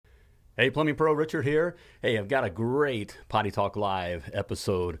Hey, Plumbing Pro, Richard here. Hey, I've got a great Potty Talk Live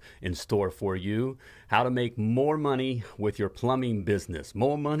episode in store for you. How to make more money with your plumbing business.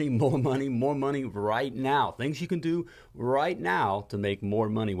 More money, more money, more money right now. Things you can do right now to make more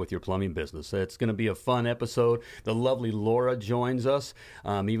money with your plumbing business. It's going to be a fun episode. The lovely Laura joins us.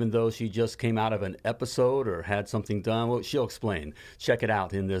 Even though she just came out of an episode or had something done, well, she'll explain. Check it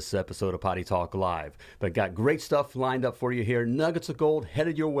out in this episode of Potty Talk Live. But got great stuff lined up for you here. Nuggets of gold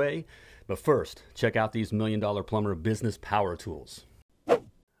headed your way. But first, check out these $1 Million Plumber business power tools.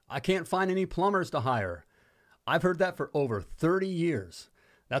 I can't find any plumbers to hire. I've heard that for over 30 years.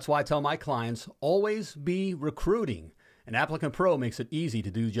 That's why I tell my clients, always be recruiting. And Applicant Pro makes it easy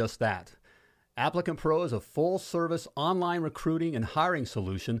to do just that. Applicant Pro is a full-service online recruiting and hiring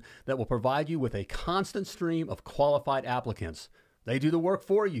solution that will provide you with a constant stream of qualified applicants. They do the work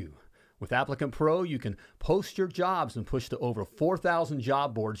for you. With Applicant Pro, you can post your jobs and push to over 4,000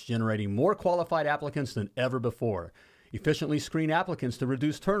 job boards, generating more qualified applicants than ever before. Efficiently screen applicants to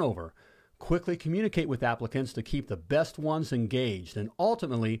reduce turnover. Quickly communicate with applicants to keep the best ones engaged, and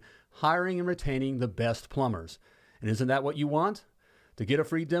ultimately hiring and retaining the best plumbers. And isn't that what you want? To get a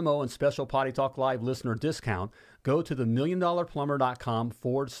free demo and special Potty Talk Live listener discount, go to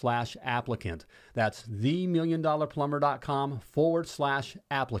themilliondollarplumber.com/applicant. That's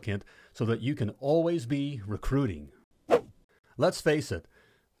themilliondollarplumber.com/applicant so that you can always be recruiting. Let's face it,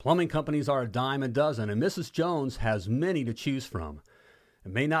 plumbing companies are a dime a dozen, and Mrs. Jones has many to choose from.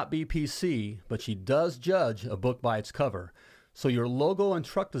 It may not be PC, but she does judge a book by its cover. So your logo and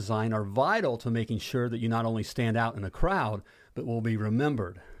truck design are vital to making sure that you not only stand out in the crowd, but will be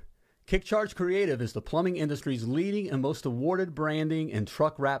remembered. Kickcharge Creative is the plumbing industry's leading and most awarded branding and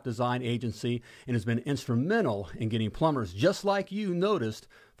truck wrap design agency and has been instrumental in getting plumbers just like you noticed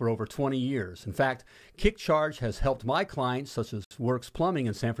for over 20 years. In fact, Kickcharge has helped my clients, such as Works Plumbing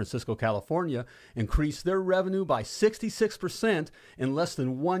in San Francisco, California, increase their revenue by 66% in less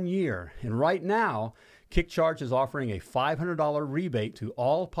than 1 year. And right now, Kickcharge is offering a $500 rebate to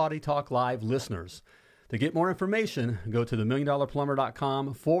all Potty Talk Live listeners. To get more information, go to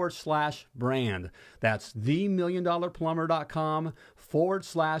themilliondollarplumber.com/brand. That's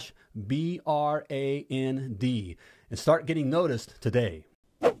themilliondollarplumber.com/BRAND. And start getting noticed today.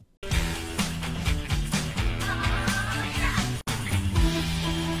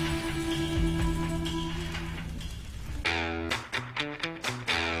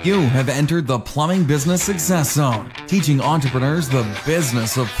 You have entered the Plumbing Business Success Zone, teaching entrepreneurs the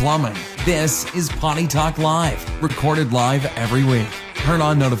business of plumbing. This is Potty Talk Live, recorded live every week. Turn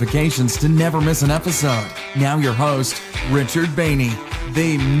on notifications to never miss an episode. Now your host, Richard Bainey,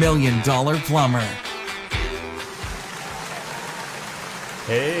 the $1 Million Plumber.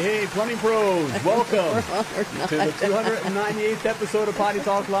 Hey, Plumbing Pros, welcome to the 298th episode of Potty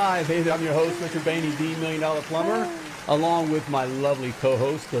Talk Live. Hey, I'm your host, Richard Bainey, the $1 Million Plumber, along with my lovely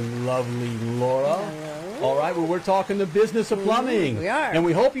co-host, the lovely Laura. Hello. All right, well, we're talking the business of plumbing. We are. And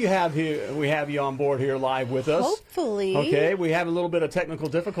we hope we have you on board here live with us. Hopefully. Okay, we have a little bit of technical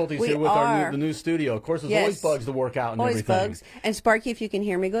difficulties here with the new studio. Of course, there's always bugs to work out and always everything. Bugs. And Sparky, if you can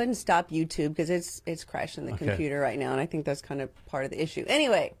hear me, go ahead and stop YouTube because it's crashing the computer right now, and I think that's kind of part of the issue.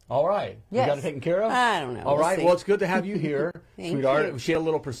 Anyway. All right. Yes. You got it taken care of? I don't know. All right. See. Well, it's good to have you here, Thank sweetheart. you. She had a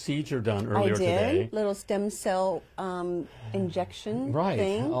little procedure done earlier today. Little stem cell injection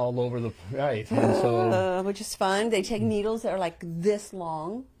thing. All over the and so which is fun. They take needles that are like this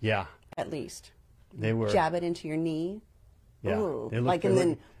long. Yeah. At least. They were. Jab it into your knee. Yeah. Ooh,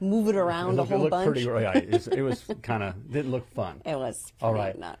 then move it around a whole bunch. Pretty, it was kind of didn't look fun. It was all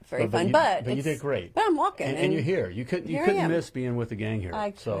right. Not very fun, but you did great. But I'm walking, and you're here. You couldn't miss being with the gang here.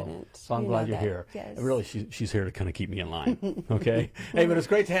 I couldn't. So I'm glad you're here. Yes. Really, she's here to kind of keep me in line. Okay. Hey, but it's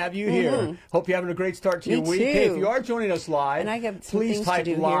great to have you here. Hope you're having a great start to your week. Too. Hey, if you are joining us live, and I got some please things type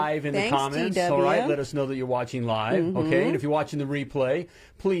to do live here. in the comments. TW. All right. Let us know that you're watching live. Okay. And if you're watching the replay,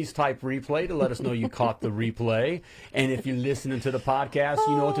 please type replay to let us know you caught the replay. And if you're listening to the podcast,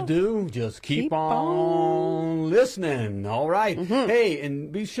 you know what to do. Just keep on listening. All right. Hey,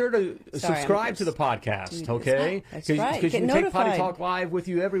 and be sure to subscribe to the podcast, okay? That's right. Because you can take Potty Talk Live with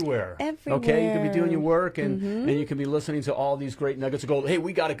you everywhere. Okay? You can be doing your work, and you can be listening to all these great nuggets of gold. Hey,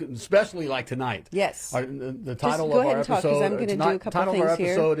 we got to, especially like tonight. Yes. The title of our episode, I'm gonna do a couple title of our things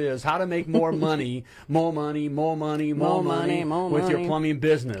here. episode is How to Make More Money, More Money, More Money, More Money with your plumbing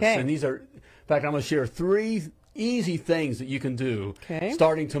business. Okay. And these are... In fact, I'm going to share 3 easy things that you can do Okay.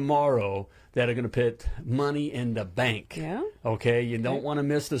 starting tomorrow that are going to put money in the bank. Yeah. Okay. You don't want to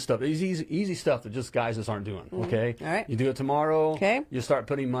miss this stuff. It's easy stuff that just guys just aren't doing. Okay. All right. You do it tomorrow. Okay. You start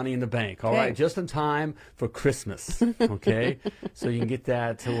putting money in the bank. All Okay. right. Just in time for Christmas. Okay. So you can get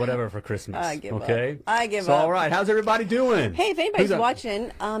that to whatever for Christmas. I give up. Okay. I give so, up. all right. How's everybody doing? Hey, if anybody's Who's up?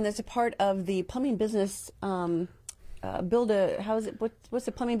 watching, there's a part of the plumbing business how is it? What's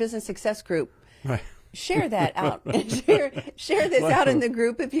the plumbing business success group? Right. Share that out. share this out in the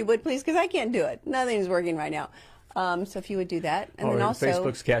group if you would, please, because I can't do it. Nothing's working right now. So if you would do that, and then also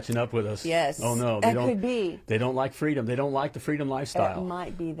Facebook's catching up with us. Yes. Oh no, That could be. They don't like freedom. They don't like the freedom it lifestyle.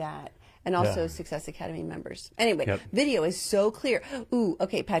 might be that. And also Yeah. Success Academy members. Anyway, Yep. video is so clear. Ooh,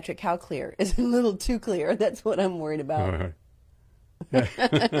 okay, Patrick, how clear? Is it a little too clear? That's what I'm worried about. All right.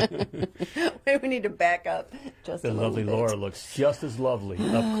 We need to back up just The a little lovely bit. Laura looks just as lovely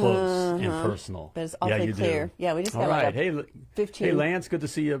up close and personal. But it's awfully you clear. Do. Yeah, we just all got like right. a Hey, 15. hey, Lance, good to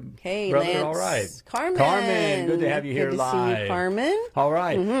see you. Hey, brother. Lance. All right. Carmen. good to have you here Good to see live. you, Carmen. All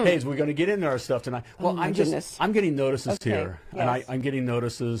right. Hey, so we're going to get into our stuff tonight. Well, my goodness. I'm getting notices Okay, here, and yes. I'm getting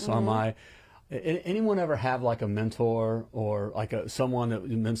notices on my. Anyone ever have like a mentor or like someone that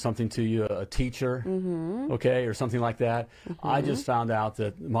meant something to you, a teacher, okay, or something like that? I just found out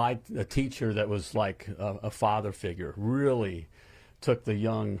that a teacher that was like a father figure really took the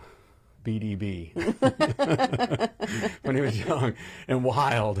young BDB when he was young and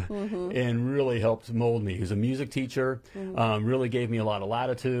wild and really helped mold me. He was a music teacher, really gave me a lot of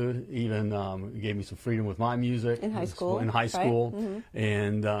latitude, even gave me some freedom with my music. In high school, In high right? school.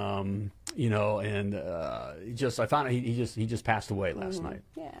 And, you know, and I found out he just passed away last night.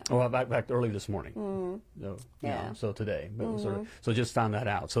 Yeah. Well, back early this morning. So, you Yeah. know, so today. But so just found that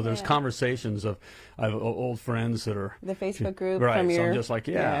out. So there's Yeah. conversations of I have old friends that are The Facebook group right. from So your I'm just like,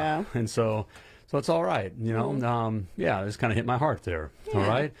 yeah. And so it's all right, you know. Yeah, it's kind of hit my heart there. All Yeah.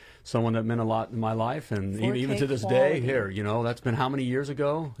 right, someone that meant a lot in my life, and 4K even to this quality. day, here, you know, that's been how many years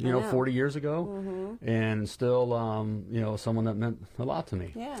ago? You know, know. 40 years ago, and still, you know, someone that meant a lot to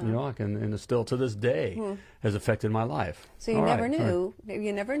me. Yeah. You know, and still to this day has affected my life. So you All never right, knew.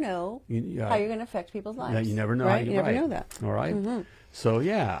 You never know You- how you're going to affect people's lives. Yeah, you never know. Right? How You never right. know that. All right? So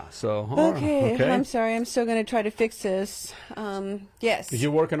yeah. So all right, Okay. I'm sorry. I'm still going to try to fix this. Yes.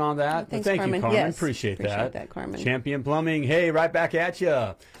 You're working on that? Thanks, Thank Carmen. you, Carmen. Yes, Appreciate that, Carmen. Champion Plumbing. Hey, right back at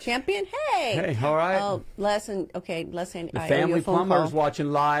you. Champion. Hey. Hey, all right. Oh, Les and Les and The I owe you Family a phone Plumbers call. watching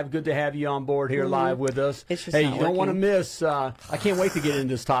live. Good to have you on board here live with us. It's just hey, not you don't want to working. miss. I can't wait to get into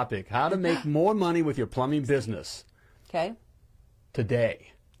this topic. How to make more money with your plumbing business Okay. today.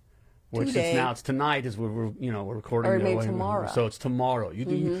 Which Today. it's tonight as we're recording. Or the maybe way- tomorrow. So it's tomorrow.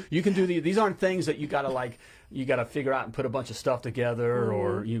 You can do these aren't things that you gotta figure out and put a bunch of stuff together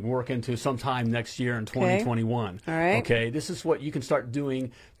or you work into sometime next year in 2021. All right. Okay. This is what you can start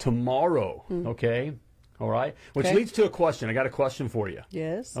doing tomorrow. Okay. All right. Which Okay. leads to a question. I got a question for you.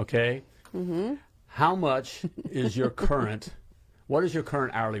 Yes. Okay. How much is your current? What is your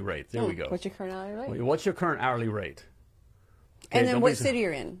current hourly rate? There we go. What's your current hourly rate? What's your current hourly rate? And then don't what be- city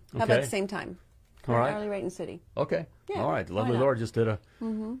you're in? How Okay. about the same time? All Current right. hourly rate and city. Okay. Yeah, All right. why Lovely not? Lord just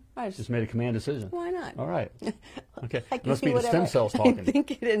I just, made a command decision. why not? All right. Okay. I can Must see be the whatever stem cells I talking.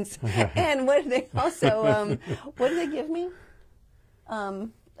 think it is. And what do they also? What do they give me?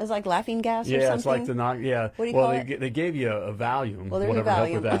 It's like laughing gas or Yeah, something. it's like the knock. Yeah. What do you well, call they it? they gave you a Valium. Well, there's whatever a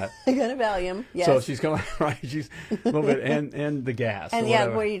helped Valium. with that. I got a Valium. Yes. So she's going right. She's a little bit and the gas. and or yeah,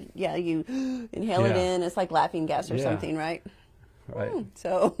 whatever. where you inhale it Yeah. in. It's like laughing gas or Yeah. something, right? right.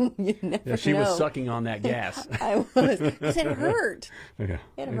 So you never Yeah, she know. was sucking on that gas. I was because it hurt. Okay.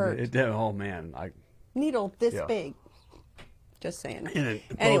 It hurt. It did. Oh man. Needle this Yeah. big. Just saying. And it,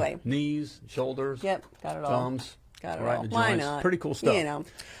 both Anyway. knees, shoulders. Yep, got it all. Thumbs. Got it right, all. the Why joints. not? Pretty cool stuff. You know. All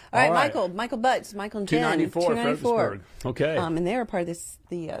right, All right. Michael Butts, Michael and Jen. 294 Fredericksburg. Okay. And they're a part of the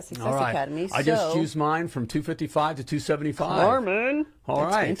Success All right. Academy. I just used mine from 255 to 275. Carmen. All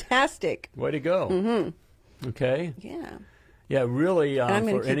That's right. fantastic. Way to go. Mm-hmm. Okay. Yeah. Yeah, really. I'm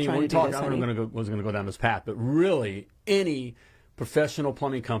gonna For keep any, trying we to do talked. this, I honey. was going to go down this path, but really, any professional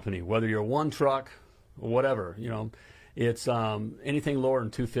plumbing company, whether you're one truck or whatever, you know, it's anything lower than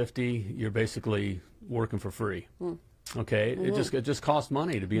 250, you're basically working for free. Okay, it just costs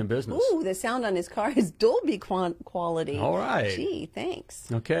money to be in business. Ooh, the sound on his car is Dolby quality. All right. Gee, thanks.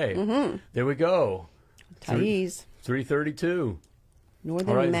 Okay, there we go. Thais, 332. Northern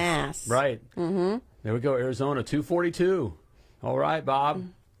All right. Mass. Right. Mm-hmm. There we go. Arizona 242. All right, Bob.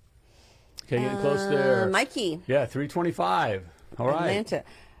 Okay, getting close there. Mikey, Yeah, 325. All right.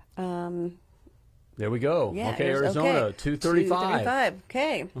 Atlanta. There we go. Yeah, okay, Arizona, 235. 235.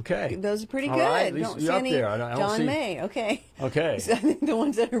 Okay. Okay. Those are pretty All good. right, at least Don't you're see up any there. I don't John see- May. Okay. Okay. So I think the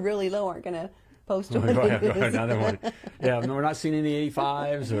ones that are really low aren't going to post what Right, it is. another one. Yeah, no, we're not seeing any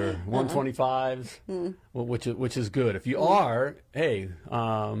 85s or 125s, well, which is good. If you are, hey,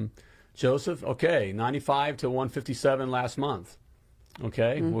 Joseph, okay, 95 to 157 last month.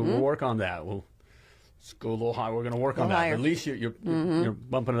 Okay, we'll work on that. We'll let's go a little high. We're going to work on that. higher. At least you're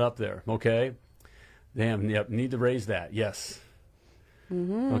bumping it up there. Okay. Damn. Yep. Need to raise that. Yes.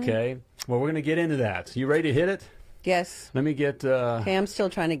 Okay. Well, we're going to get into that. You ready to hit it? Yes. Let me get. Okay, I'm still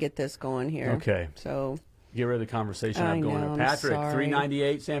trying to get this going here. Okay. So. Get rid of the conversation I I'm going know, there. I'm Patrick, sorry.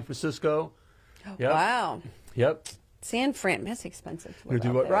 398 San Francisco. Yep. Wow. Yep. San Fran, that's expensive. To You live do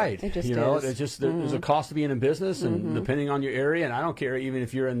out it there. right. It just you know, is. it's just there's a cost to being in business, and depending on your area, and I don't care even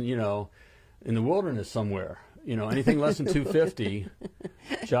if you're in in the wilderness somewhere. Anything less than 250.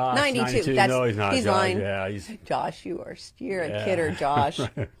 Josh, 92. No, he's not. He's Josh. lying. Yeah, he's. Josh, you're a Yeah. kidder, Josh.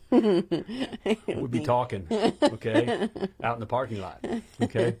 We'd be talking, okay, out in the parking lot,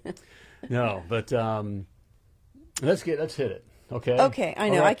 okay. No, but let's hit it, okay. Okay, I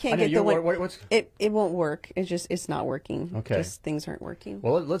know. All right. I can't know get the you're- one. what's- It won't work. It's not working. Okay. Just things aren't working.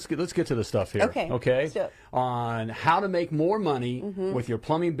 Well, let's get to the stuff here. Okay. Okay. So- On how to make more money with your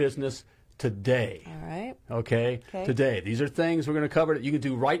plumbing business today. All right. Okay? Okay. Today. These are things we're going to cover that you can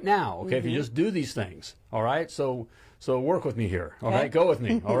do right now. Okay. If you just do these things. All right. So work with me here. All Okay. right. Go with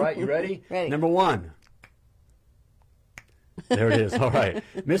me. All right. You ready? Ready. Number 1. There it is. All right.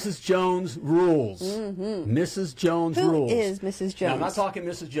 Mrs. Jones rules. Mrs. Jones Who rules. is Mrs. Jones? Now, I'm not talking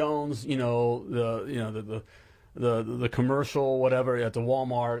Mrs. Jones, the commercial whatever at the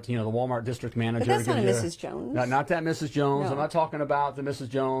Walmart, the Walmart district manager. But that's not a gives you- Mrs. Jones. Not that Mrs. Jones. No. I'm not talking about the Mrs.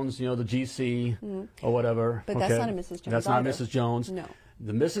 Jones, the GC or whatever. But that's okay? not a Mrs. Jones That's not either. Mrs. Jones. No.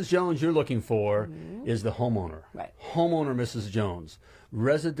 The Mrs. Jones you're looking for is the homeowner. Right. Homeowner Mrs. Jones.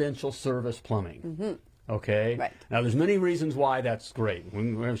 Residential service plumbing. Okay. Right. Now, there's many reasons why that's great.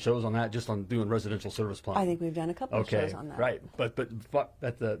 We have shows on that just on doing residential service plumbing. I think we've done a couple of shows on that. Right. But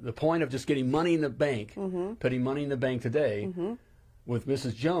at the point of just getting money in the bank, putting money in the bank today, with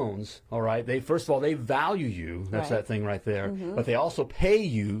Mrs. Jones, all right, first of all, they value you. That's Right. that thing right there. But they also pay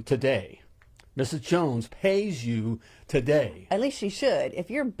you today. Mrs. Jones pays you today. At least she should. If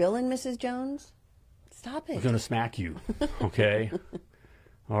you're billing Mrs. Jones, stop it. I'm going to smack you, okay?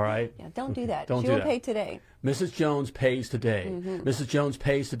 All right? Yeah, don't do that. Don't she do will that. pay today. Mrs. Jones pays today. Mrs. Jones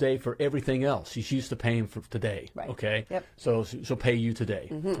pays today for everything else. She's used to paying for today. Right. Okay. Yep. So she'll pay you today.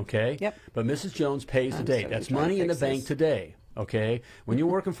 Okay. Yep. But Mrs. Jones pays today. so That's trying to money in the fix bank this. today. Okay. When you're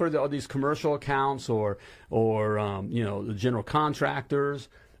working for all these commercial accounts or the general contractors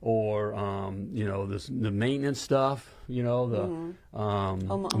or the maintenance stuff, the Home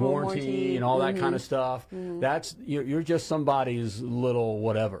warranty warranty. and all that kind of stuff. That's you're just somebody's little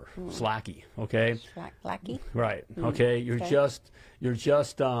whatever slacky. Okay. Lackey. Right. Okay. You're Okay. just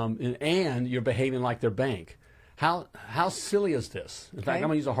and you're behaving like their bank. How silly is this? In fact, Okay. I'm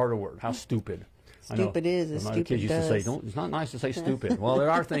going to use a harder word. How stupid. I know Stupid is as my stupid kids used to say, does. "Don't." It's not nice to say stupid. Well, there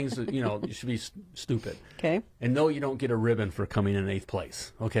are things that you should be stupid. Okay. And no, you don't get a ribbon for coming in 8th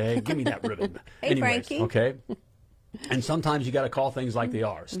place. Okay, give me that ribbon. Hey, Anyways, Frankie. okay. And sometimes you got to call things like they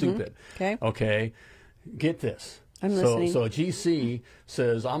are. Stupid. Okay. Okay. Get this. I'm listening. So a GC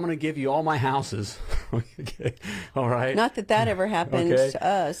says, I'm going to give you all my houses. Okay. All right. Not that ever happens Okay. to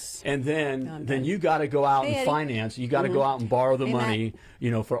us. And then done. you got to go out Hey, and Eddie. finance. You got to go out and borrow the Hey, Matt.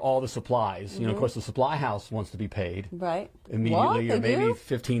 money, for all the supplies. Of course, the supply house wants to be paid Right. immediately, What? or They maybe do?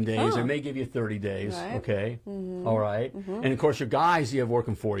 15 days, Huh. or may give you 30 days. Right. Okay. All right. And of course, your guys you have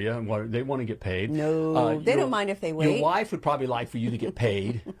working for you, they want to get paid. No, they don't mind if they Your wait. wife would probably like for you to get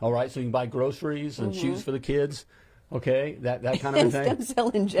paid. All right, so you can buy groceries and shoes for the kids. Okay, that kind of And thing. stem cell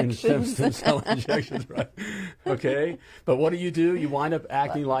And injections. stem cell injections, right? Okay, but what do? You wind up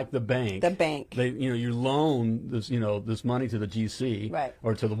acting like the bank. The bank. You loan this money to the GC, Right.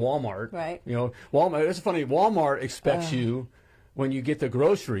 or to the Walmart, Right. Walmart. It's funny. Walmart expects you when you get the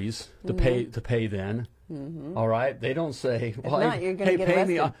groceries to pay then. All right, they don't say, well, not, you're gonna hey, get pay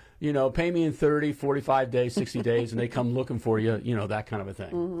me, arrested. pay me in 30, 45 days, 60 days, and they come looking for you, that kind of a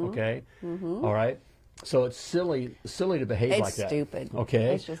thing. Okay, all right. So it's silly to behave It's like that. stupid.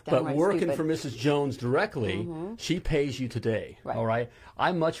 Okay, It's just but downright working stupid. for Mrs. Jones directly, she pays you today. Right. All right.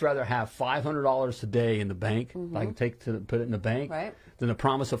 I much rather have $500 today in the bank. I can put it in the bank, Right. than the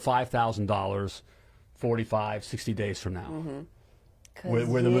promise of $5,000, 45, 60 days from now. Where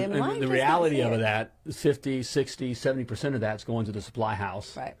the reality of that, 50, 60, 70% of that's going to the supply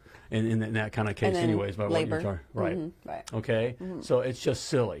house. Right. In that kind of case anyways. By labor. What you're right. Right. Okay? So it's just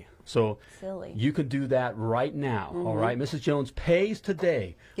silly. So you can do that right now, all right? Mrs. Jones pays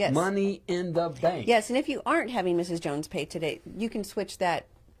today. Yes. Money in the bank. Yes, and if you aren't having Mrs. Jones pay today, you can switch that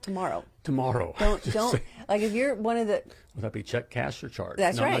tomorrow. Tomorrow. Don't like if you're one of the. Would that be check, cash, or charge?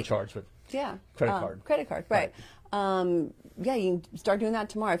 That's right. Not charge, but credit card. Credit card, right. Yeah, you can start doing that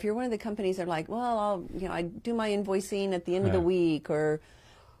tomorrow. If you're one of the companies that are like, well, I do my invoicing at the end of the week, or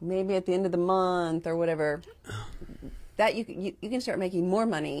maybe at the end of the month, or whatever. That you can start making more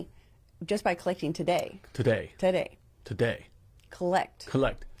money just by collecting today. Today. Collect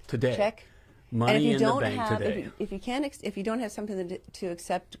today. Check. Money in the bank today. If you don't have something to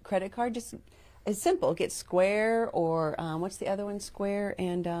accept credit card, just it's simple. Get Square or what's the other one? Square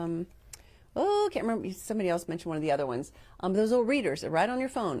and I can't remember. Somebody else mentioned one of the other ones. Those little readers are right on your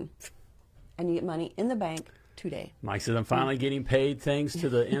phone, and you get money in the bank today. Mike says, I'm finally getting paid thanks to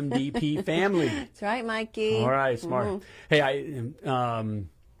the MDP family. That's right, Mikey. All right, smart. Hey, I'm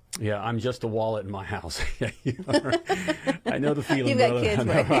just a wallet in my house. I know the feeling. You've got kids,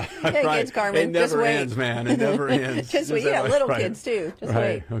 right? Kids, Carmen. It never ends, man. It never ends. Just wait. You got little kids, too. Just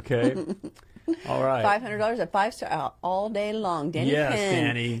wait. Okay. All right. $500 at 5-star all day long. Danny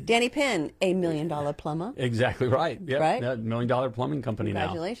Penn. Danny Penn, $1 million plumber. Exactly right. Yep. Right? $1 million plumbing company now.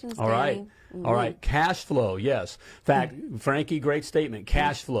 Congratulations, All right. Danny. All right. Cash flow. Yes. In fact, Frankie, great statement.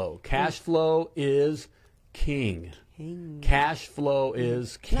 Cash flow. Cash flow is king. Cash flow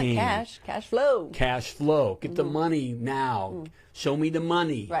is king. Not cash. Cash flow. Cash flow. Get the money now. Show me the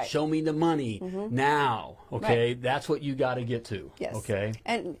money. Right. Show me the money now. Okay, Right. That's what you got to get to. Yes. Okay.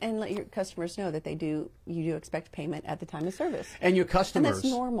 And let your customers know that you do expect payment at the time of service. And your customers. And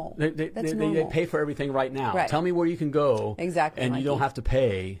that's normal. They normal. pay for everything right now. Right. Tell me where you can go. Exactly. And you don't have to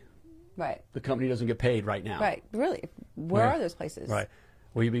pay. Right. The company doesn't get paid right now. Right. Really. Where are those places? Right.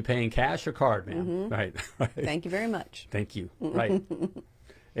 Will you be paying cash or card, ma'am? Right. Thank you very much. Thank you. Right.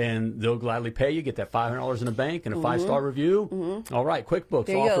 And they'll gladly pay you. Get that $500 in the bank and a 5-star review. All right.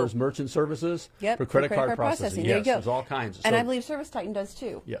 QuickBooks offers merchant services for credit card processing. There yes, you go. There's all kinds. And I believe ServiceTitan does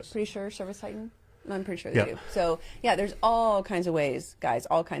too. Yes. Pretty sure ServiceTitan. I'm pretty sure they do. So yeah, there's all kinds of ways, guys.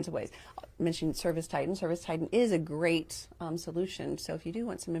 All kinds of ways. I mentioned ServiceTitan. ServiceTitan is a great solution. So if you do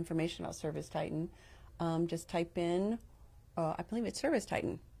want some information about ServiceTitan, just type in. I believe it's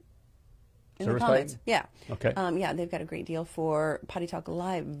ServiceTitan. In the comments. Yeah. Okay. Yeah, they've got a great deal for Potty Talk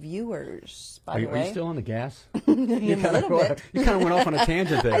Live viewers, by the way. Are you still on the gas? A little bit. You kind of went off on a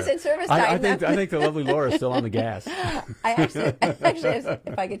tangent there. I said ServiceTitan. I think the lovely Laura is still on the gas. I actually asked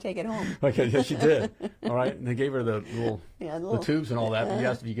if I could take it home. Okay, yes, she did. All right, and they gave her the little the tubes and all that. But you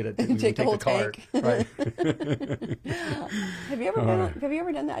asked if you could take the cart. Right. Have you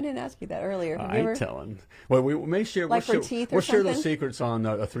ever done that? I didn't ask you that earlier. I ain't telling. Well, we may share. Like for teeth or we'll share something? those secrets on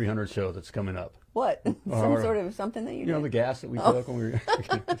a 300 show that's coming up. What? Some sort of something that you know did? the gas that we took when we were.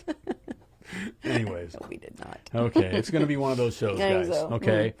 Anyways. No, we did not. Okay, it's going to be one of those shows, guys. So.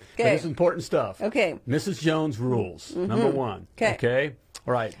 Okay. But this is important stuff. Okay. Mrs. Jones rules. Number one. Okay.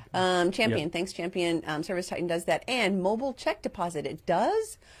 All right. Champion. Thanks, Champion. ServiceTitan does that. And mobile check deposit. It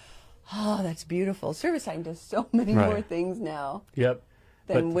does? Oh, that's beautiful. ServiceTitan does so many more things now. Yep.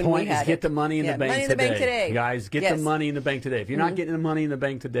 But the point is get the money in the bank today. Guys, get the money in the bank today. If you're not getting the money in the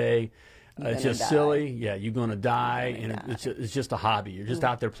bank today, it's just silly. Yeah, you're going to die, and it's just a hobby. You're just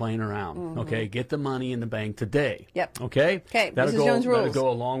out there playing around. Okay, get the money in the bank today. Yep. Okay? Okay, Mrs. Jones rules. That'll go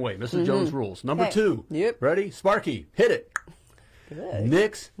a long way. Mrs. Jones rules. Number 2. Yep. Ready? Sparky, hit it. Good.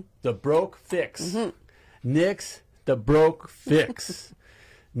 Nix the broke fix. Nix the broke fix.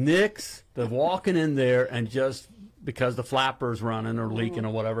 Nix the walking in there and just because the flapper's running or leaking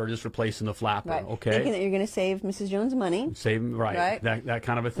or whatever, just replacing the flapper. Right. Okay. Thinking that you're going to save Mrs. Jones money. Save right. That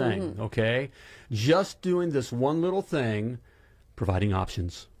kind of a thing. Okay. Just doing this one little thing, providing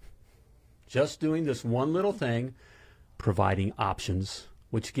options. Just doing this one little thing, providing options,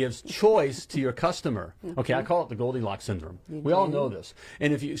 which gives choice to your customer. Okay, I call it the Goldilocks syndrome. We all know this.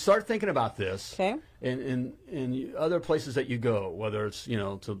 And if you start thinking about this in other places that you go, whether it's, to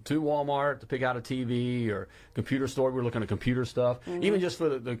Walmart to pick out a TV or computer store, we're looking at computer stuff, even just for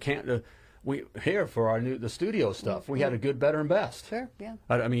the studio stuff, we had a good, better, and best. Sure, yeah.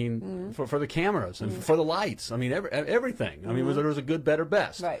 I mean, for the cameras and for the lights. I mean, everything. I mean, there was a good, better,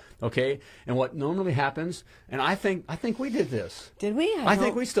 best. Right. Okay. And what normally happens, and I think we did this. Did we? I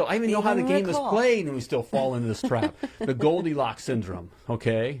even know how the game is played, and we still fall into this trap. The Goldilocks syndrome.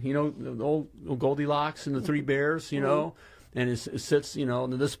 Okay. The old Goldilocks and the Three Bears. and it sits, you know,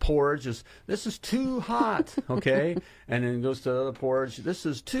 and this porridge this is too hot, okay? And then it goes to the other porridge, this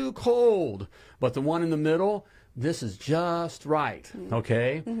is too cold. But the one in the middle, this is just right,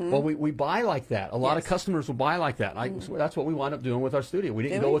 okay? Well, we buy like that. A lot of customers will buy like that. That's what we wound up doing with our studio. We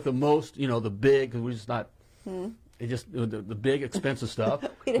didn't go with the most, you know, the big, we just not... It just the big expensive stuff.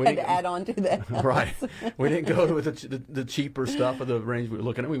 we had to add on to that. Right. We didn't go with the cheaper stuff of the range we were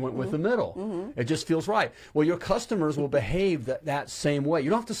looking at. We went with the middle. It just feels right. Well, your customers will behave that same way.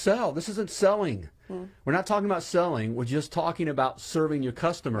 You don't have to sell. This isn't selling. We're not talking about selling. We're just talking about serving your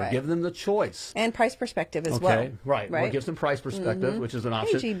customer. Right. Give them the choice. And price perspective as well. Okay, right. We'll give some price perspective, which is an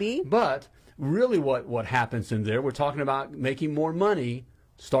option. Hey, GB. But really what happens in there, we're talking about making more money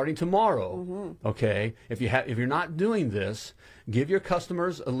starting tomorrow, okay? If you're not doing this, give your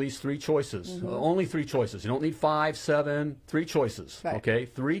customers at least 3 choices. Only 3 choices. You don't need 5, 7, 3 choices. Right. Okay,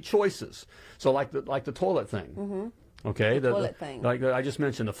 3 choices. So like the toilet thing. Okay, the toilet thing. Like I just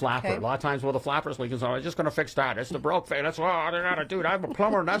mentioned, the flapper. Okay. A lot of times, well, the flapper's leaking, so I'm just going to fix that. It's the broke thing. That's what I gotta do. I'm a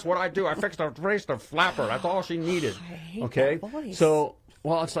plumber, and that's what I do. I fix the flapper. That's all she needed. I hate okay, that voice. so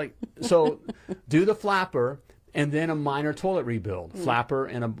it's like do the flapper. And then a minor toilet rebuild, flapper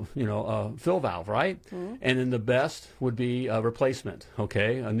and a fill valve, right? And then the best would be a replacement,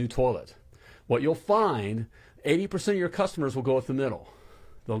 okay, a new toilet. What you'll find, 80% of your customers will go with the middle.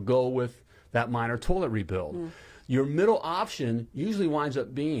 They'll go with that minor toilet rebuild. Your middle option usually winds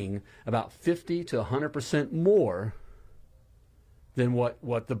up being about 50 to 100% more than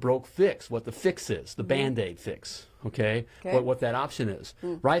what the broke fix, what the fix is, the Band-Aid fix, okay? What that option is.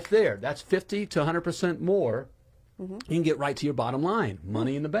 Right there, that's 50 to 100% more. You can get right to your bottom line,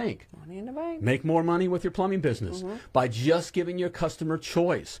 money in the bank. Money in the bank. Make more money with your plumbing business by just giving your customer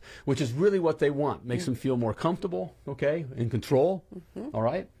choice, which is really what they want. Makes them feel more comfortable, okay, in control, all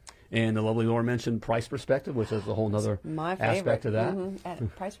right? And the lovely Laura mentioned price perspective, which is a whole other aspect of that.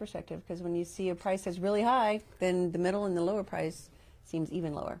 At price perspective, because when you see a price that's really high, then the middle and the lower price seems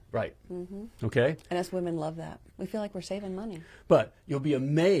even lower. Right. Okay? And us women love that. We feel like we're saving money. But you'll be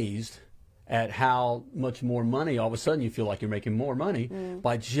amazed at how much more money, all of a sudden you feel like you're making more money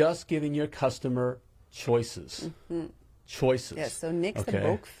by just giving your customer choices. Choices. Yes, so nix the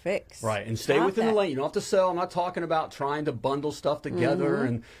broke fix. Right, and stay within the lane. You don't have to sell. I'm not talking about trying to bundle stuff together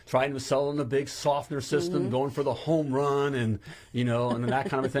and trying to sell them the big softener system, going for the home run and, and that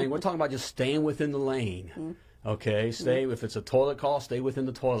kind of thing. We're talking about just staying within the lane. Okay, if it's a toilet call, stay within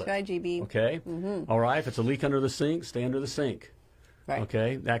the toilet. Try GB. Okay, all right, if it's a leak under the sink, stay under the sink. Right.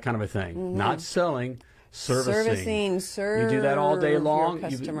 Okay, that kind of a thing. Not selling, servicing. Serve you do that all day long.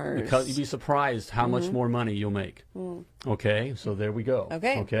 your customers. You'd be surprised how much more money you'll make. Okay, so there we go.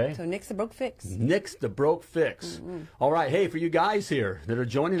 Okay. So nix the broke fix. Nix the broke fix. All right, hey, for you guys here that are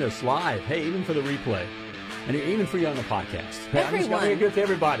joining us live, hey, even for the replay, and even for you on the podcast. Hey, I'm just going to give it to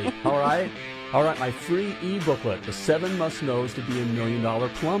everybody. All right. All right, my free e-booklet, The 7 Must Knows to Be a $1 Million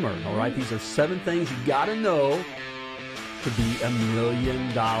Plumber. All right, these are 7 things you got to know to be a $1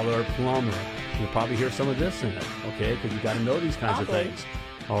 million plumber. You'll probably hear some of this in it, okay? Because you got to know these kinds of things.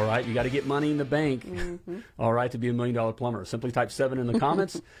 All right, you got to get money in the bank. All right, to be a $1 million plumber. Simply type 7 in the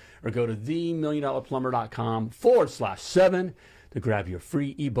comments, or go to themilliondollarplumber.com/7 to grab your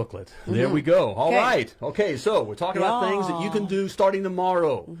free e-booklet. There we go. All right. Okay, so we're talking about things that you can do starting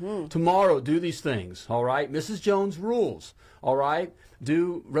tomorrow. Tomorrow, do these things. All right, Mrs. Jones rules. All right,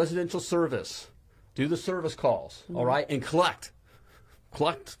 do residential service. Do the service calls, all right, and collect.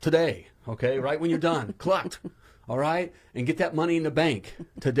 Collect today, okay, right when you're done. Collect, all right, and get that money in the bank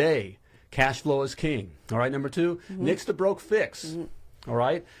today. Cash flow is king, all right. Number 2, nix the broke fix, all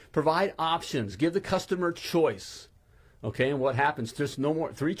right. Provide options. Give the customer choice, okay, and what happens? Just no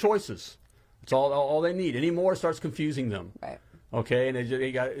more. 3 choices. That's all they need. Any more starts confusing them. Right. Okay, and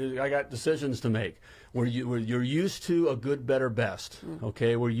I got decisions to make. You're used to a good, better, best.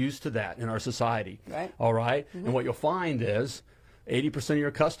 Okay, we're used to that in our society. Right. All right, and what you'll find is 80% of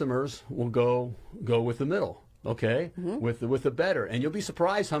your customers will go with the middle. Okay, with the better, and you'll be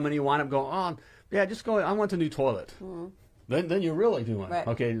surprised how many wind up going on. Yeah, just go. I want a new toilet. Then you're really doing. Right.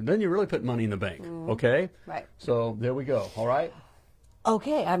 Okay, then you really put money in the bank. Okay. Right. So there we go. All right.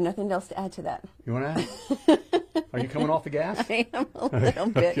 Okay, I have nothing else to add to that. You want to add? Are you coming off the gas? I am a little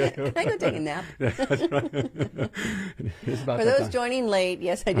bit. Can I go take a nap? That's right. For those joining late,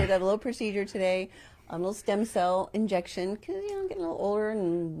 yes, I did have a little procedure today, a little stem cell injection, because I'm getting a little older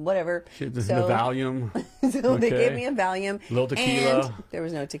and whatever. The Valium. So they gave me a Valium. A little tequila. And there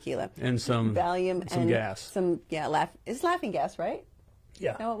was no tequila. And some Valium some and gas. It's laughing gas, right?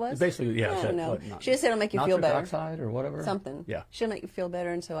 Yeah. No, it was? Basically, yeah. I don't know. She just said it'll make you feel better. Nitric oxide or whatever? Something. Yeah. She'll make you feel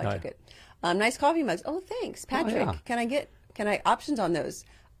better, and so I took it. Nice coffee mugs. Oh, thanks, Patrick. Oh, yeah. Can I get Can I options on those?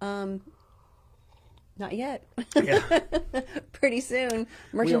 Not yet. Yeah. Pretty soon.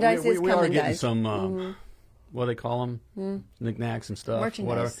 Merchandise is we coming, are getting guys. some, what do they call them? Knickknacks and stuff. Merchandise.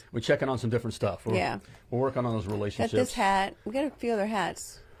 Whatever. We're checking on some different stuff. We're working on those Got relationships. this hat. We got a few other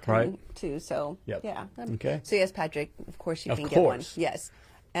hats coming too. So Yep. yeah. Okay. So yes, Patrick, of course you Of can get one. course. Yes.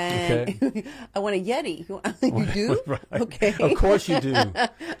 And I want a Yeti. You do? Right. Okay. Of course you do.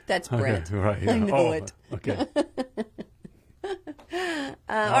 That's Brent. Okay, right. Yeah. I know it. Okay.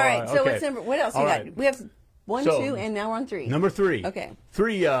 All right. So okay. what's number? What else All we right. got? We have 1, So, 2, and now we're on 3. Number 3. Okay.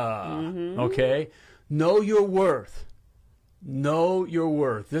 3. Okay. Know your worth. Know your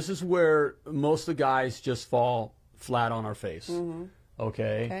worth. This is where most of the guys just fall flat on our face.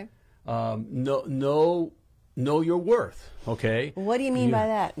 Okay. Know your worth. Okay. What do you mean by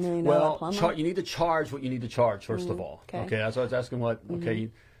that? $1 million plumber? You need to charge what you need to charge first of all. Okay. That's what I was asking. What? Okay.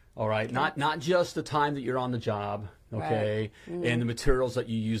 All right. Not just the time that you're on the job. Okay. And the materials that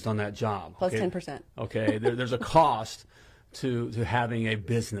you used on that job. Plus okay? 10%. Okay. There's a cost to having a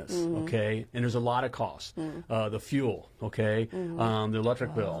business. Okay. And there's a lot of costs. The fuel. Okay. The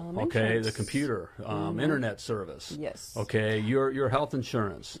electric bill. Okay. Insurance. The computer. Internet service. Yes. Okay. Your health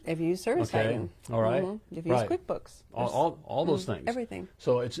insurance. If you use service item. All right. If you use QuickBooks. All those things. Everything.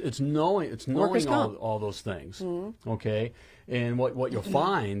 So it's knowing all those things. Okay. And what you'll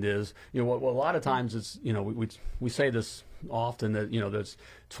find is, what a lot of times it's, we say this often that, there's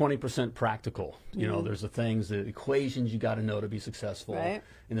 20% practical. There's the things, the equations you got to know to be successful, right,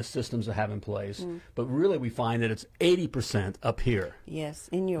 and the systems to have in place. But really we find that it's 80% up here. Yes,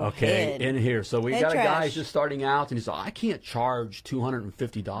 in your head. In here. So we Head got a guy trash. who's just starting out and he's like, I can't charge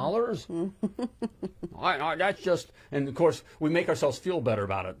 $250. That's just, and of course we make ourselves feel better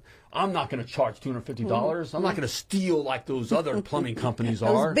about it. I'm not going to charge $250. I'm not going to steal like those other plumbing companies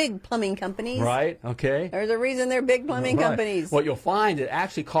are. Those big plumbing companies. Right, okay. There's a reason they're big plumbing companies. What you'll find, it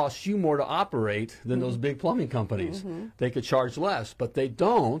actually costs you more to operate than those big plumbing companies. They could charge less, but they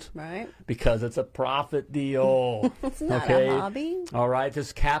don't. Right. Because it's a profit deal. It's not a hobby. All right, this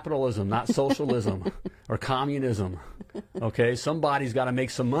is capitalism, not socialism or communism. Okay, somebody's got to make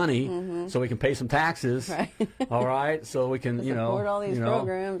some money so we can pay some taxes. Right. All right, so we can, support all these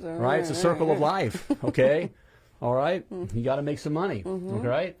programs. Right, it's a circle of life. Okay, all right, you got to make some money. Okay,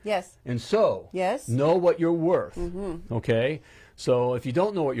 right? Yes. And so, yes, know what you're worth. Okay, so if you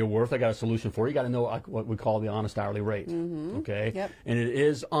don't know what you're worth, I got a solution for you. You got to know what we call the honest hourly rate. Okay, Yep. and it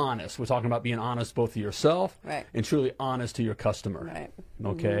is honest. We're talking about being honest both to yourself right, and truly honest to your customer. Right.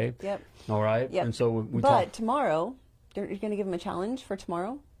 Okay. Yep. All right. Yep. And so we But tomorrow, you're going to give them a challenge for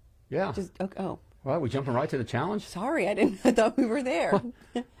tomorrow? Yeah. Oh. All right, we're jumping right to the challenge. Sorry, I thought we were there.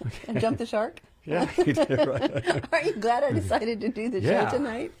 And jump the shark? Yeah, you did right. Aren't you glad I decided to do the show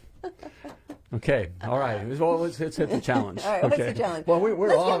tonight? Okay, all right. Well, let's hit the challenge. All right, okay. what's the challenge? Well,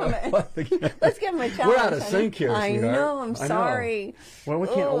 we're on. Let's give him a challenge. We're out of honey. sync here, I sweetheart. know. I'm sorry. Well, we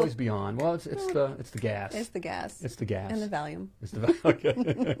can't always be on. Well, it's the gas. It's the gas. It's the gas. And the Valium. It's the okay.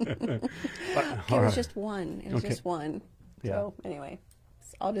 It was just one. It was just one. Yeah. So anyway,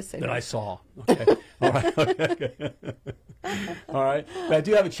 I'll just say that I saw. Okay. All right. Okay. All right. But I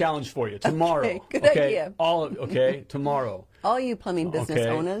do have a challenge for you tomorrow. Okay. Good idea. Tomorrow. All you plumbing business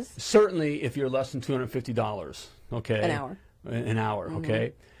owners. Certainly, if you're less than $250. Okay. An hour. An hour.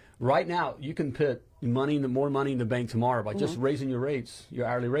 Okay. Right now, you can put more money in the bank tomorrow by just raising your rates, your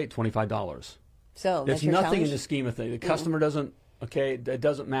hourly rate, $25. So there's that's your nothing challenge? in the scheme of things. The customer doesn't. Okay, it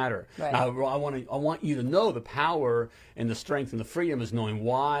doesn't matter. Right. Now, I want you to know the power and the strength and the freedom is knowing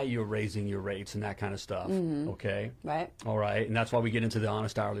why you're raising your rates and that kind of stuff. Okay. Right. All right, and that's why we get into the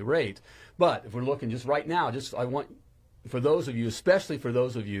honest hourly rate. But if we're looking just right now, I want for those of you, especially for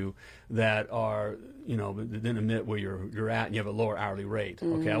those of you that are, didn't admit where you're at and you have a lower hourly rate.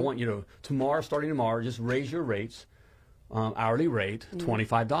 Okay, I want you to starting tomorrow, just raise your rates. Hourly rate,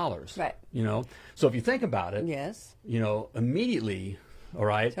 $25. Right. So if you think about it, yes. Immediately, all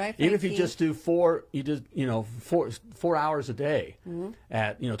right. Right, even if you Frankie. just do four hours a day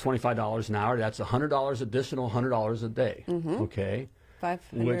at $25 an hour, that's $100 additional, $100 a day. Okay.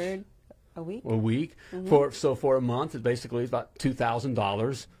 $500 a week. A week. For a month, it basically is about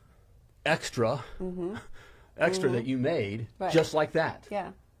 $2,000 extra, that you made Right. just like that.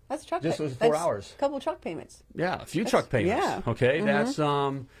 Yeah. That's truck. Just those 4 hours. A couple truck payments. Yeah, a few truck payments. yeah. Okay, that's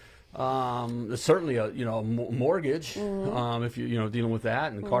certainly a mortgage if you're dealing with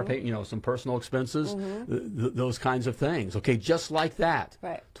that, and car pay, some personal expenses, those kinds of things. Okay, just like that.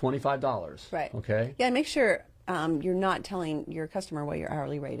 Right. $25. Right. Okay. Yeah, make sure you're not telling your customer what your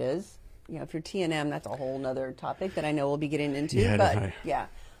hourly rate is. If you're T&M, that's a whole nother topic that I know we'll be getting into. Yeah, but right. yeah,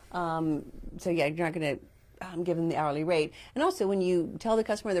 so yeah, you're not going to give them the hourly rate. And also, when you tell the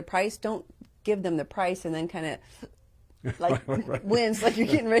customer the price, don't give them the price and then kind of like wince, like you're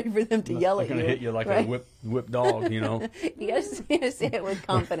getting ready for them to yell at you. They're going to hit you like a whip dog, you know. You got to say it with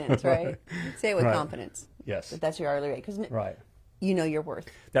confidence, right? Say it with confidence. Yes. That's your hourly rate, because you know your worth.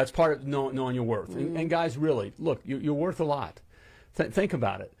 That's part of knowing your worth. And guys, really, look, you're worth a lot. Think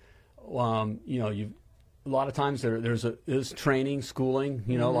about it. You know, a lot of times there's training, schooling.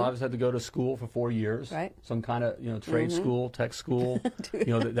 You know, a lot of us had to go to school for 4 years. Right. Some kind of, trade school, tech school,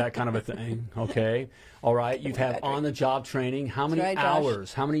 that kind of a thing. Okay. All right. You've had on-the-job training. How many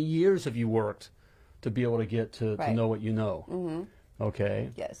hours, how many years have you worked to be able to get to know what you know? Okay.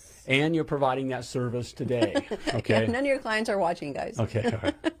 Yes. And you're providing that service today. Okay. None of your clients are watching, guys. Okay. All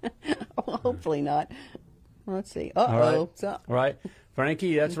right. Well, hopefully not. Let's see. All right. So. All right.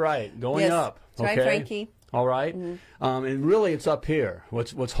 Frankie, that's right. Going up. That's right, Frankie. All right. And really, it's up here.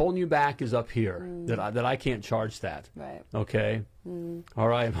 What's holding you back is up here. That I can't charge that. Right. Okay. All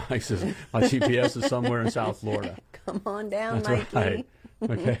right. Mike says my GPS is somewhere in South Florida. Come on down, That's Mikey. right.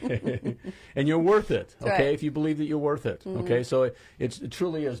 Okay. And you're worth it. That's okay. right. If you believe that you're worth it. Okay. So it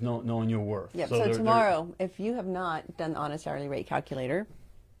truly is knowing your worth. Yep. So tomorrow, if you have not done the honest hourly rate calculator,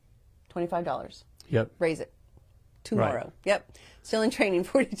 $25. Yep. Raise it. Tomorrow. Right. Yep. Still in training,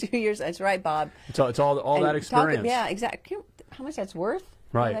 42 years. That's right, Bob. It's all that experience. Yeah, exactly. How much that's worth?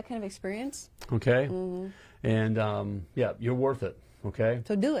 Right. That kind of experience. Okay. And yeah, you're worth it. Okay.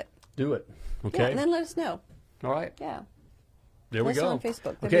 So do it. Do it. Okay. Yeah, and then let us know. All right. Yeah. There we Also go. on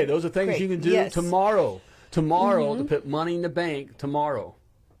Facebook. Okay, those are things Great. you can do Yes. tomorrow. Tomorrow to put money in the bank tomorrow.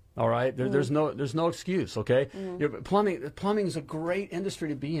 All right. There's no excuse. Okay. Plumbing is a great industry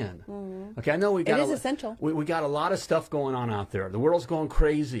to be in. Okay. I know we got It is essential. We got a lot of stuff going on out there. The world's going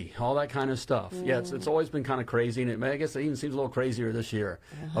crazy. All that kind of stuff. Yeah. It's always been kind of crazy, and I guess it even seems a little crazier this year.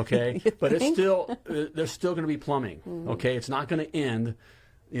 Okay. But it's still there's still going to be plumbing. Okay. It's not going to end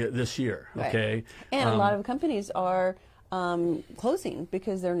this year. Right. Okay. And a lot of companies are closing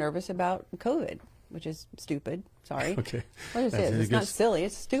because they're nervous about COVID, which is stupid. Sorry. Okay. What is it? It's not silly.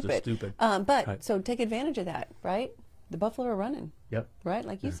 It's stupid. It's stupid. But Right. so take advantage of that, right? The buffalo are running. Yep. Right,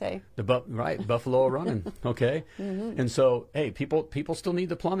 like you say. Right, Buffalo are running. Okay, and so hey, people still need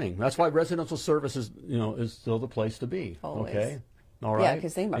the plumbing. That's why residential service is is still the place to be. Always. Okay, all right. Yeah,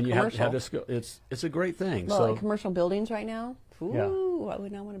 because think about and you commercial. have this. It's a great thing. Well, so like commercial buildings right now. Ooh, Yeah. I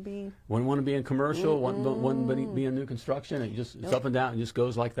would not want to be. wouldn't want to be in commercial. Wouldn't be in new construction. It's up and down. It just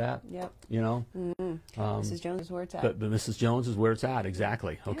goes like that. Yep. You know. Mrs. Jones is where it's at. But Mrs. Jones is where it's at.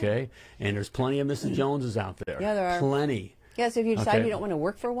 Exactly. Okay. And there's plenty of Mrs. Joneses out there. Yeah, there are. Plenty. Yeah, so if you decide Okay. you don't want to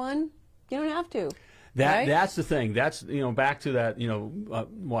work for one, you don't have to. That's right? the thing. That's back to that.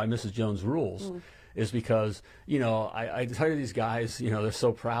 Why Mrs. Jones rules is because I tell you, these guys they're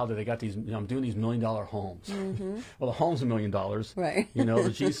so proud that they got these. I'm doing these $1 million homes. Well, the home's $1 million. Right. The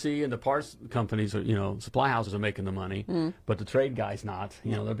GC and the parts companies are supply houses are making the money, but the trade guys not.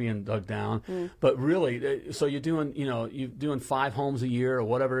 They're being dug down. But really, so you're doing 5 homes a year or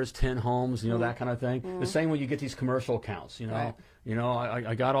whatever it is, 10 homes. That kind of thing. The same when you get these commercial accounts. Right.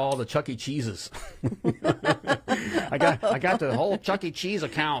 I got all the Chuck E. Cheeses. I got the whole Chuck E. Cheese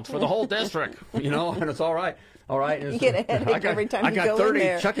account for the whole district, and it's all right. All right. You get a headache every time you go in I got 30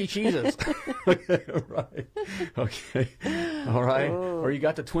 there. Chuck E. Cheeses. Right. Okay. All right. Ooh. Or you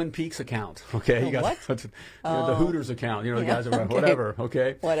got the Twin Peaks account. Okay. You got What? the Hooters account. The guys that run okay. whatever.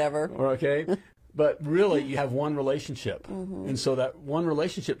 Okay. Whatever. Okay. But really, you have one relationship, and so that one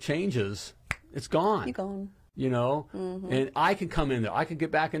relationship changes. It's gone. You're gone. And I can come in there. I can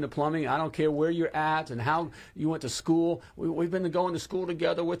get back into plumbing. I don't care where you're at and how you went to school. We've been going to school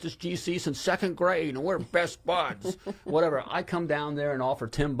together with this GC since 2nd grade, and we're best buds. Whatever. I come down there and offer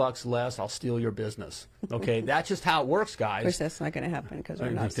 $10 less. I'll steal your business. Okay, that's just how it works, guys. Of course, that's not going to happen because we're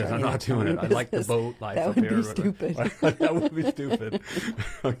not. Because I'm not doing it. I like the boat life That up would here. be stupid. That would be stupid.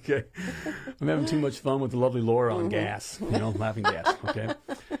 Okay, I'm having too much fun with the lovely Laura on gas. Laughing gas. Okay.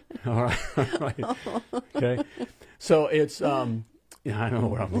 All right. All right. Okay. So it's I don't know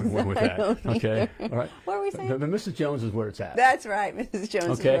where I'm going with that. Okay. All right. What are we saying? But Mrs. Jones is where it's at. That's right, Mrs.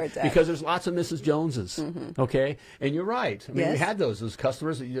 Jones is where it's at. Because there's lots of Mrs. Joneses. Okay. And you're right. I mean, we Yes. had those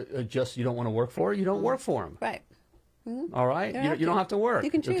customers that you don't want to work for. You don't work for them. Right. All right. You don't have to work.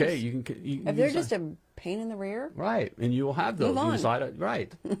 You can choose. Okay. You can. If they're just a pain in the rear. Right, and you will have those. Move on. You decide,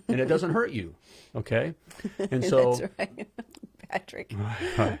 right, and it doesn't hurt you, okay? And so, That's right, Patrick.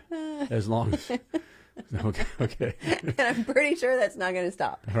 right, as long as, okay, And I'm pretty sure that's not going to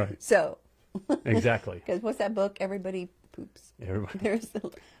stop. Right. So, exactly. because what's that book? Everybody poops. Everybody, There's it's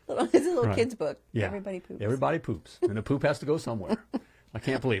a little Right. kid's book. yeah, Everybody poops. Everybody poops, and the poop has to go somewhere. I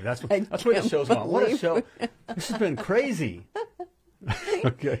can't believe that's where the show's gone. What a show! This has been crazy.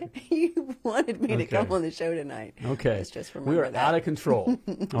 Okay. You wanted me to come on the show tonight. Okay. Let's just We remember are that. out of control.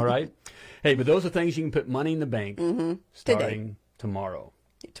 All right. Hey, but those are things you can put money in the bank starting tomorrow.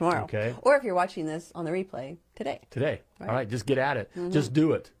 Tomorrow. Okay. Or if you're watching this on the replay, today. Today. All right. Just get at it. Just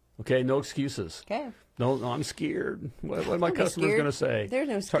do it. Okay. No excuses. Okay. No, I'm scared. What are my Don't be customers scared. going to say? There's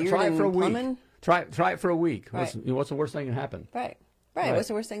no Try scared it for a in week. plumbing. Try it for a week. Right. What's the worst thing that can happen? Right. Right. What's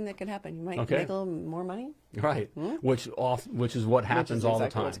the worst thing that could happen? You might make a little more money. Right. Which is what happens all the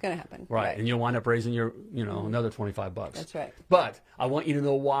time. What's going to happen? Right. And you'll wind up raising your, another $25. That's right. But I want you to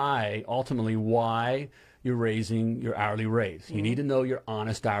know why you're raising your hourly rate. You need to know your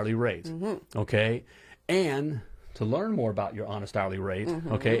honest hourly rate. Okay? And to learn more about your honest hourly rate,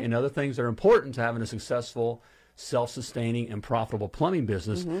 okay, and other things that are important to having a successful, self-sustaining, and profitable plumbing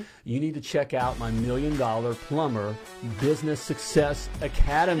business, you need to check out my $1 Million Plumber Business Success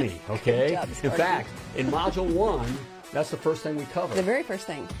Academy, okay? Good job, In Sparky. fact, in Module 1, that's the first thing we cover. The very first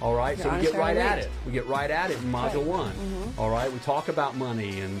thing. All right, Your so we honest get right hourly at rate. it. We get right at it in Module 1. All right, we talk about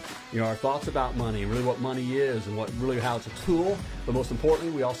money and our thoughts about money and really what money is and how it's a tool. But most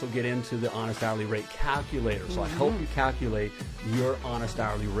importantly, we also get into the honest hourly rate calculator. So I help you calculate your honest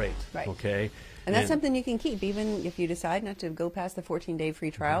hourly rate. Right. Okay. And that's something you can keep, even if you decide not to go past the 14-day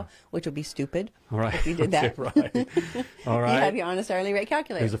free trial, which would be stupid All right. if you did that. Right. All right. You have your honest hourly rate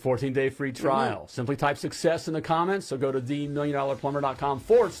calculator. There's a 14-day free trial. Simply type success in the comments. So go to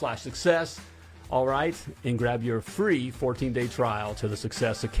themilliondollarplumber.com/success. All right. And grab your free 14-day trial to the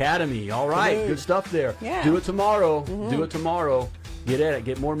Success Academy. All right. Good stuff there. Yeah. Do it tomorrow. Do it tomorrow. Get at it.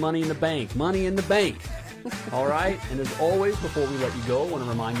 Get more money in the bank. Money in the bank. All right. And as always, before we let you go, I want to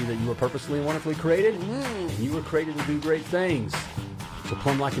remind you that you were purposefully and wonderfully created. And you were created to do great things. So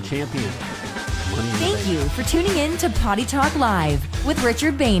plumb like a champion. Money in the Thank bank. you for tuning in to Potty Talk Live with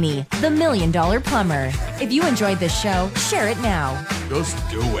Richard Bainey, the $1 Million Plumber. If you enjoyed this show, share it now. Just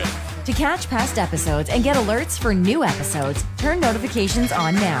do it. To catch past episodes and get alerts for new episodes, turn notifications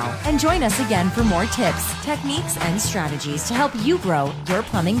on now and join us again for more tips, techniques, and strategies to help you grow your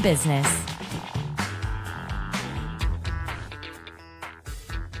plumbing business.